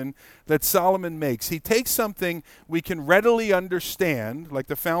comparison that Solomon makes. He takes something we can readily understand, like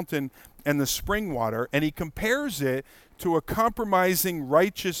the fountain and the spring water, and he compares it to a compromising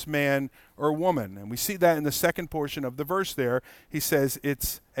righteous man or woman. And we see that in the second portion of the verse there. He says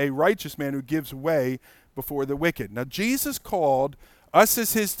it's a righteous man who gives way before the wicked. Now, Jesus called us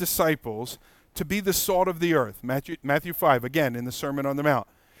as his disciples to be the salt of the earth. Matthew 5, again, in the Sermon on the Mount.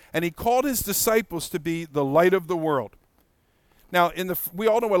 And he called his disciples to be the light of the world. Now, we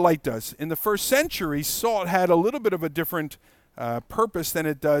all know what light does. In the first century, salt had a little bit of a different purpose than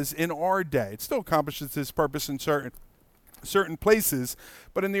it does in our day. It still accomplishes its purpose in certain places,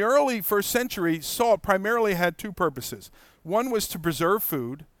 but in the early first century, salt primarily had two purposes. One was to preserve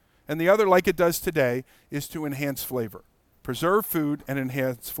food, and the other, like it does today, is to enhance flavor. Preserve food and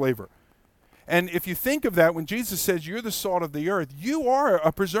enhance flavor. And if you think of that, when Jesus says you're the salt of the earth, you are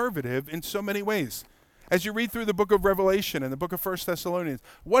a preservative in so many ways. As you read through the book of Revelation and the book of 1 Thessalonians,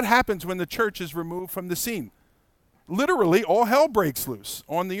 what happens when the church is removed from the scene? Literally, all hell breaks loose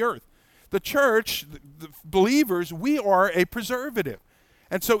on the earth. The church, the believers, we are a preservative.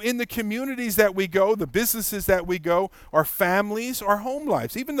 And so in the communities that we go, the businesses that we go, our families, our home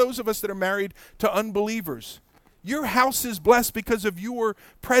lives, even those of us that are married to unbelievers, your house is blessed because of your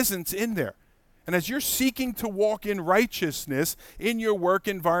presence in there. And as you're seeking to walk in righteousness in your work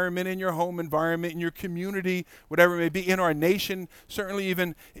environment, in your home environment, in your community, whatever it may be, in our nation, certainly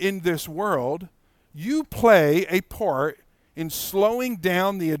even in this world, you play a part in slowing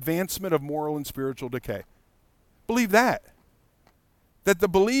down the advancement of moral and spiritual decay. Believe that. That the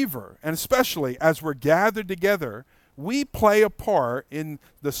believer, and especially as we're gathered together, we play a part in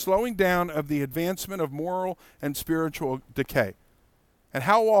the slowing down of the advancement of moral and spiritual decay. And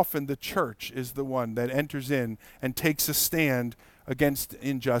how often the church is the one that enters in and takes a stand against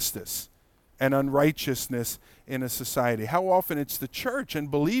injustice and unrighteousness in a society. How often it's the church and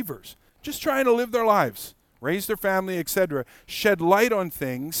believers just trying to live their lives, raise their family, etc., shed light on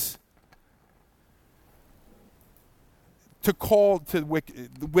things to call to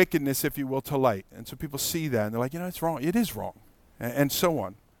wickedness, if you will, to light. And so people see that and they're like, it's wrong. It is wrong. And so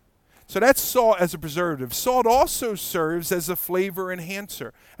on. So that's salt as a preservative. Salt also serves as a flavor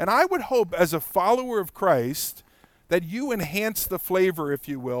enhancer. And I would hope as a follower of Christ that you enhance the flavor, if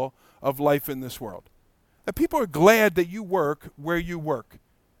you will, of life in this world. That people are glad that you work where you work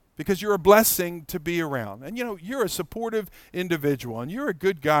because you're a blessing to be around. And you're a supportive individual and you're a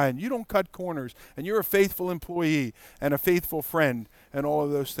good guy and you don't cut corners and you're a faithful employee and a faithful friend and all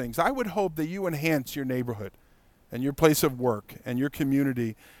of those things. I would hope that you enhance your neighborhood and your place of work and your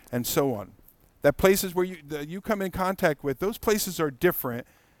community and so on. That places where you come in contact with, those places are different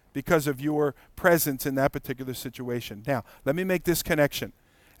because of your presence in that particular situation. Now, let me make this connection.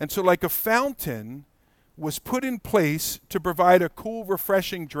 And so like a fountain was put in place to provide a cool,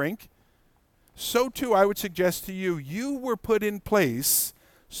 refreshing drink, so too I would suggest to you, you were put in place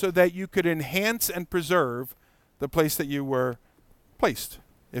so that you could enhance and preserve the place that you were placed,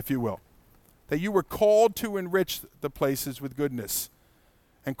 if you will. That you were called to enrich the places with goodness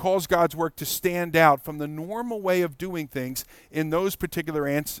and cause God's work to stand out from the normal way of doing things in those particular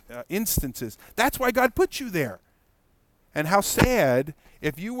instances. That's why God put you there. And how sad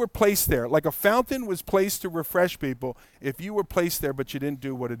if you were placed there, like a fountain was placed to refresh people, if you were placed there but you didn't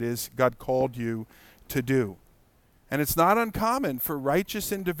do what it is God called you to do. And it's not uncommon for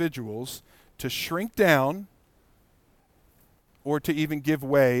righteous individuals to shrink down or to even give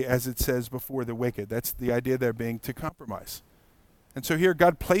way, as it says, before the wicked. That's the idea there being to compromise. And so here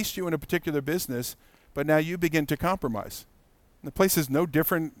God placed you in a particular business, but now you begin to compromise. And the place is no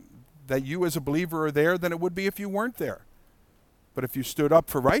different that you as a believer are there than it would be if you weren't there. But if you stood up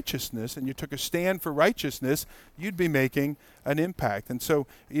for righteousness and you took a stand for righteousness, you'd be making an impact. And so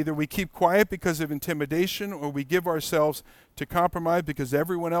either we keep quiet because of intimidation or we give ourselves to compromise because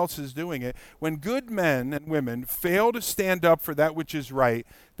everyone else is doing it. When good men and women fail to stand up for that which is right,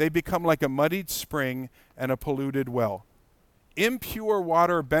 they become like a muddied spring and a polluted well. Impure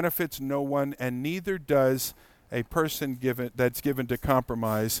water benefits no one, and neither does a person that's given to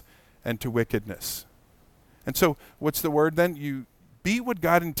compromise and to wickedness. And so what's the word then? You be what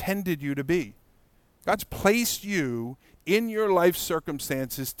God intended you to be. God's placed you in your life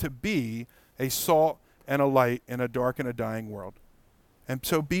circumstances to be a salt and a light in a dark and a dying world. And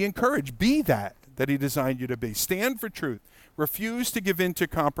so be encouraged. Be that he designed you to be. Stand for truth. Refuse to give in to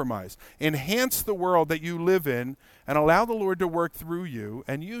compromise. Enhance the world that you live in and allow the Lord to work through you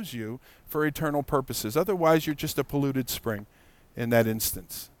and use you for eternal purposes. Otherwise, you're just a polluted spring in that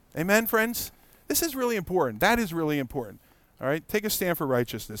instance. Amen, friends? This is really important. That is really important. All right? Take a stand for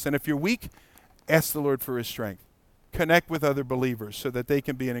righteousness. And if you're weak, ask the Lord for his strength. Connect with other believers so that they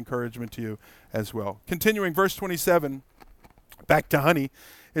can be an encouragement to you as well. Continuing, verse 27, back to honey.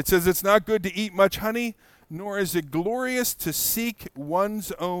 It says, it's not good to eat much honey, nor is it glorious to seek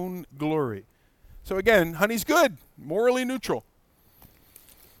one's own glory. So again, honey's good, morally neutral.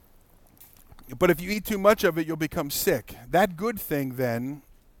 But if you eat too much of it, you'll become sick. That good thing then,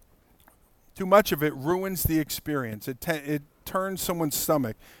 too much of it ruins the experience. It turns someone's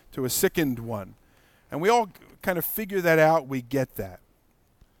stomach to a sickened one. And we all kind of figure that out. We get that.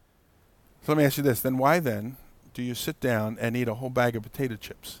 So let me ask you this. Then why then do you sit down and eat a whole bag of potato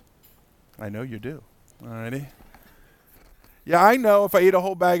chips? I know you do. Alrighty. Yeah, I know if I eat a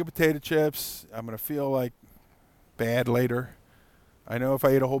whole bag of potato chips, I'm going to feel like bad later. I know if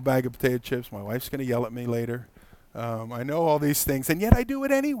I eat a whole bag of potato chips, my wife's going to yell at me later. I know all these things, and yet I do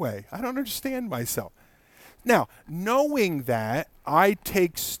it anyway. I don't understand myself. Now, knowing that, I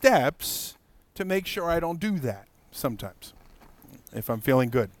take steps to make sure I don't do that sometimes if I'm feeling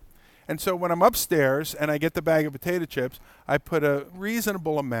good. And so when I'm upstairs and I get the bag of potato chips, I put a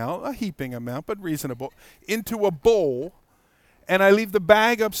reasonable amount, a heaping amount, but reasonable, into a bowl. and I leave the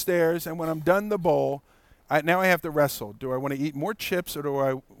bag upstairs, and when I'm done the bowl, now I have to wrestle. Do I want to eat more chips, or do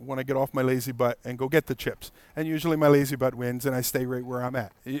I want to get off my lazy butt and go get the chips? And usually my lazy butt wins, and I stay right where I'm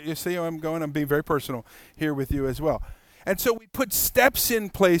at. You see how I'm going? I'm being very personal here with you as well. And so we put steps in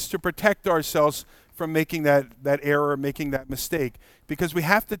place to protect ourselves from making that error, making that mistake, because we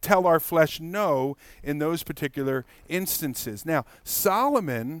have to tell our flesh no in those particular instances. Now,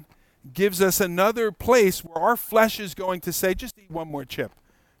 Solomon gives us another place where our flesh is going to say, just eat one more chip.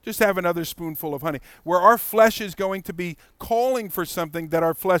 Just have another spoonful of honey. Where our flesh is going to be calling for something that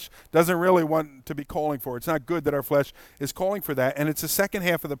our flesh doesn't really want to be calling for. It's not good that our flesh is calling for that. And it's the second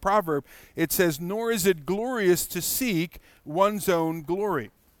half of the proverb. It says, nor is it glorious to seek one's own glory.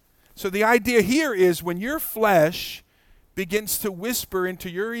 So the idea here is when your flesh begins to whisper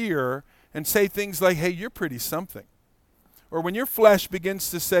into your ear and say things like, hey, you're pretty something. Or when your flesh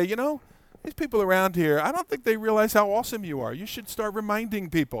begins to say, you know, these people around here, I don't think they realize how awesome you are. You should start reminding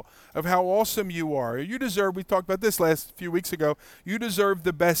people of how awesome you are. You deserve, we talked about this last few weeks ago, you deserve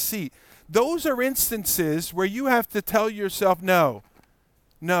the best seat. Those are instances where you have to tell yourself, no,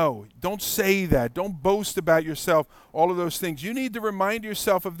 don't say that. Don't boast about yourself, all of those things. You need to remind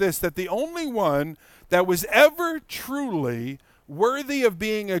yourself of this, that the only one that was ever truly worthy of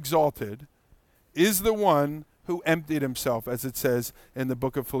being exalted is the one who emptied himself, as it says in the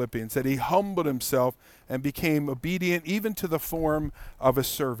book of Philippians, that he humbled himself and became obedient even to the form of a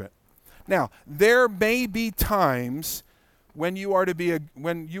servant. Now, there may be times when you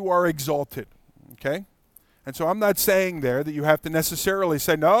are exalted, okay? And so I'm not saying there that you have to necessarily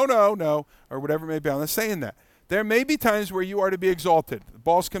say, no, or whatever it may be. I'm not saying that. There may be times where you are to be exalted. The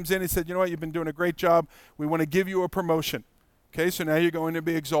boss comes in and said, you know what, you've been doing a great job. We want to give you a promotion. Okay, so now you're going to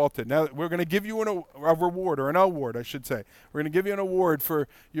be exalted. Now we're going to give you a reward, or an award, I should say. We're going to give you an award for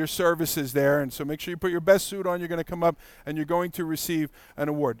your services there, and so make sure you put your best suit on. You're going to come up, and you're going to receive an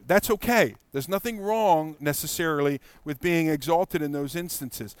award. That's okay. There's nothing wrong necessarily with being exalted in those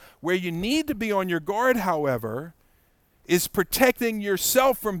instances. Where you need to be on your guard, however, is protecting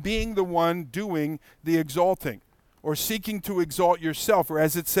yourself from being the one doing the exalting, or seeking to exalt yourself, or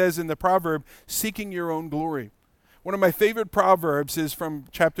as it says in the proverb, seeking your own glory. One of my favorite proverbs is from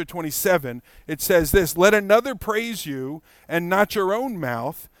chapter 27. It says this, let another praise you and not your own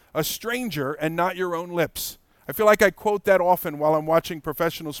mouth, a stranger and not your own lips. I feel like I quote that often while I'm watching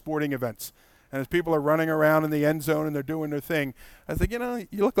professional sporting events. And as people are running around in the end zone and they're doing their thing, I think, you know,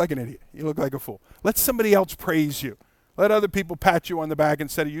 you look like an idiot. You look like a fool. Let somebody else praise you. Let other people pat you on the back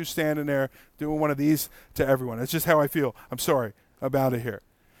instead of you standing there doing one of these to everyone. That's just how I feel. I'm sorry about it here.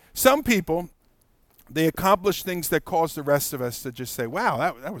 Some people, they accomplish things that cause the rest of us to just say, wow,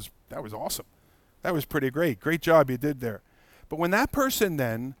 that was awesome. That was pretty great. Great job you did there. But when that person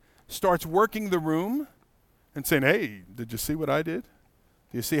then starts working the room and saying, hey, did you see what I did?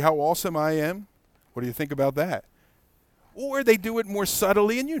 Do you see how awesome I am? What do you think about that? Or they do it more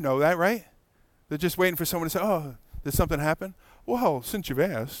subtly, and you know that, right? They're just waiting for someone to say, oh, did something happen? Well, since you've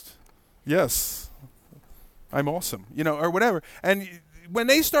asked, yes, I'm awesome, or whatever. And when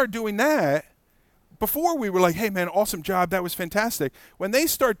they start doing that, before we were like, hey, man, awesome job. That was fantastic. When they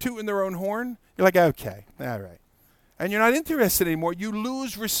start tooting their own horn, you're like, okay, all right. And you're not interested anymore. You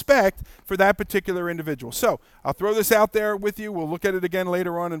lose respect for that particular individual. So I'll throw this out there with you. We'll look at it again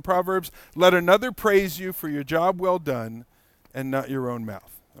later on in Proverbs. Let another praise you for your job well done and not your own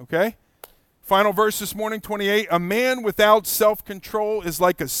mouth. Okay? Final verse this morning, 28. A man without self-control is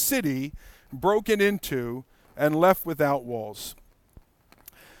like a city broken into and left without walls.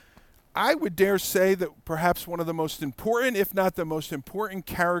 I would dare say that perhaps one of the most important, if not the most important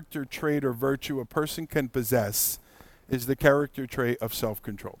character trait or virtue a person can possess is the character trait of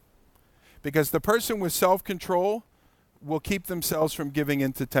self-control. Because the person with self-control will keep themselves from giving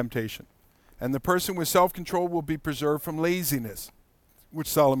into temptation. And the person with self-control will be preserved from laziness, which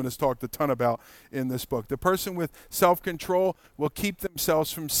Solomon has talked a ton about in this book. The person with self-control will keep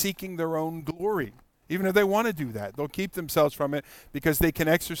themselves from seeking their own glory. Even if they want to do that, they'll keep themselves from it because they can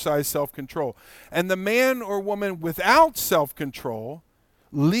exercise self-control. And the man or woman without self-control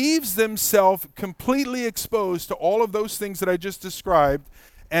leaves themselves completely exposed to all of those things that I just described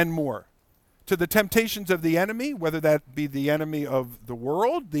and more. To the temptations of the enemy, whether that be the enemy of the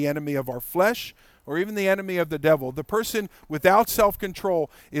world, the enemy of our flesh, or even the enemy of the devil. The person without self-control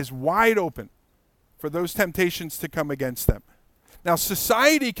is wide open for those temptations to come against them. Now,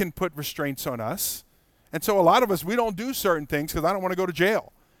 society can put restraints on us. And so a lot of us, we don't do certain things because I don't want to go to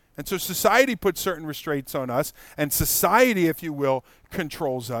jail. And so society puts certain restraints on us, and society, if you will,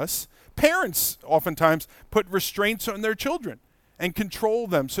 controls us. Parents oftentimes put restraints on their children. and control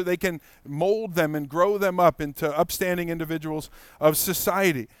them so they can mold them and grow them up into upstanding individuals of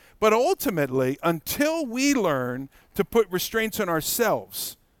society. But ultimately, until we learn to put restraints on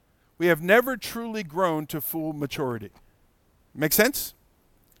ourselves, we have never truly grown to full maturity. Make sense?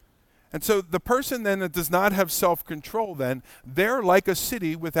 And so the person then that does not have self-control then, they're like a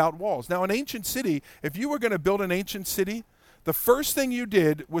city without walls. Now, an ancient city, if you were going to build an ancient city, the first thing you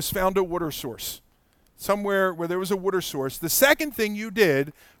did was found a water source. Somewhere where there was a water source. The second thing you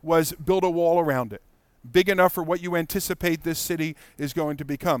did was build a wall around it, big enough for what you anticipate this city is going to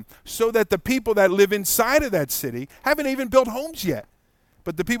become, so that the people that live inside of that city haven't even built homes yet.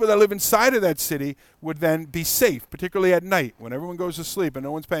 But the people that live inside of that city would then be safe, particularly at night when everyone goes to sleep and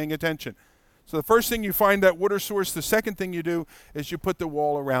no one's paying attention. So the first thing you find that water source, the second thing you do is you put the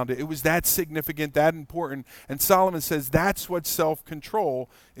wall around it. It was that significant, that important. And Solomon says that's what self-control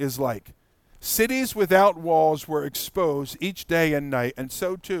is like. Cities without walls were exposed each day and night, and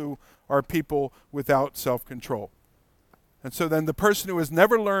so too are people without self-control. And so then the person who has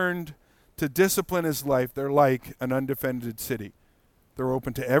never learned to discipline his life, they're like an undefended city. They're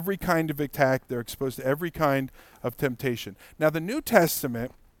open to every kind of attack. They're exposed to every kind of temptation. Now, the New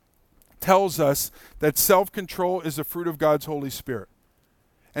Testament tells us that self-control is a fruit of God's Holy Spirit.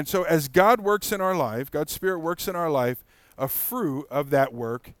 And so as God works in our life, God's Spirit works in our life, a fruit of that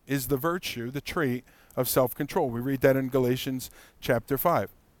work is the virtue, the trait of self-control. We read that in Galatians chapter 5.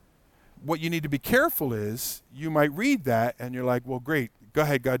 What you need to be careful is you might read that and you're like, well, great, go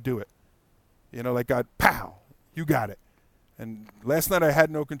ahead, God, do it. You know, like God, pow, you got it. And last night I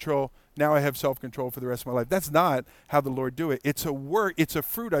had no control. Now I have self-control for the rest of my life. That's not how the Lord do it. It's a work, it's a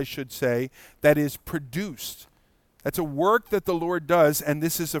fruit, I should say, that is produced. That's a work that the Lord does, and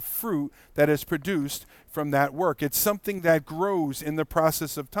this is a fruit that is produced from that work. It's something that grows in the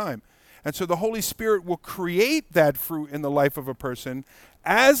process of time. And so the Holy Spirit will create that fruit in the life of a person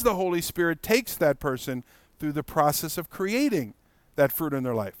as the Holy Spirit takes that person through the process of creating that fruit in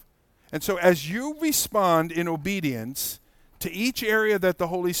their life. And so as you respond in obedience to each area that the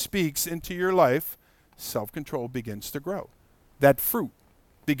Holy speaks into your life, self-control begins to grow. That fruit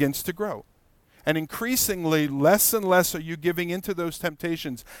begins to grow. And increasingly, less and less are you giving into those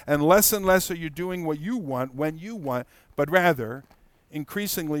temptations, and less are you doing what you want when you want, but rather,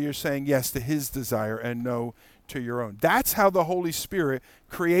 increasingly you're saying yes to His desire and no to your own. That's how the Holy Spirit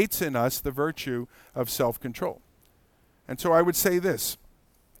creates in us the virtue of self-control. And so I would say this,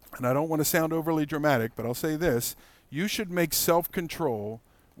 and I don't want to sound overly dramatic, but I'll say this: you should make self-control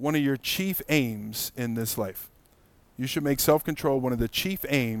one of your chief aims in this life. You should make self-control one of the chief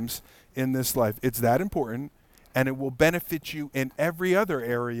aims in this life. It's that important, and it will benefit you in every other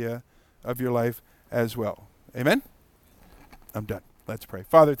area of your life as well. Amen? I'm done. Let's pray.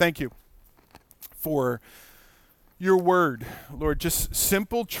 Father, thank you for your word. Lord, just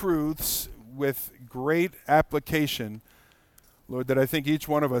simple truths with great application, Lord, that I think each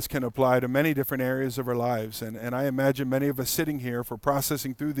one of us can apply to many different areas of our lives. And I imagine many of us sitting here, for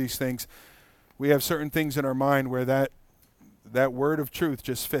processing through these things, we have certain things in our mind where that word of truth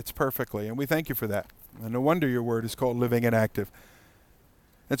just fits perfectly. And we thank you for that. And no wonder your word is called living and active.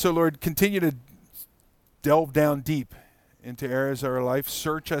 And so, Lord, continue to delve down deep into areas of our life.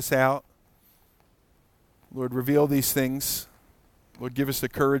 Search us out. Lord, reveal these things. Lord, give us the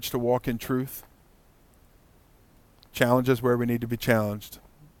courage to walk in truth. Challenge us where we need to be challenged.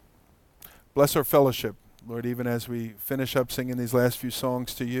 Bless our fellowship, Lord, even as we finish up singing these last few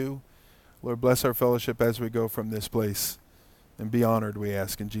songs to you. Lord, bless our fellowship as we go from this place. And be honored, we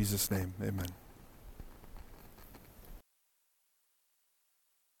ask in Jesus' name. Amen.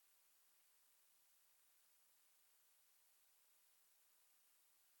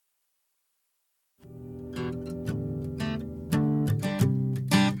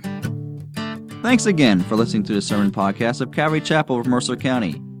 Thanks again for listening to the sermon podcast of Calvary Chapel of Mercer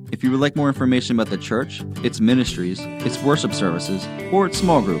County. If you would like more information about the church, its ministries, its worship services, or its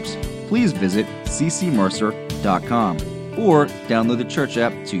small groups, please visit ccmercer.com or download the church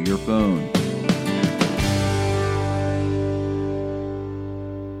app to your phone.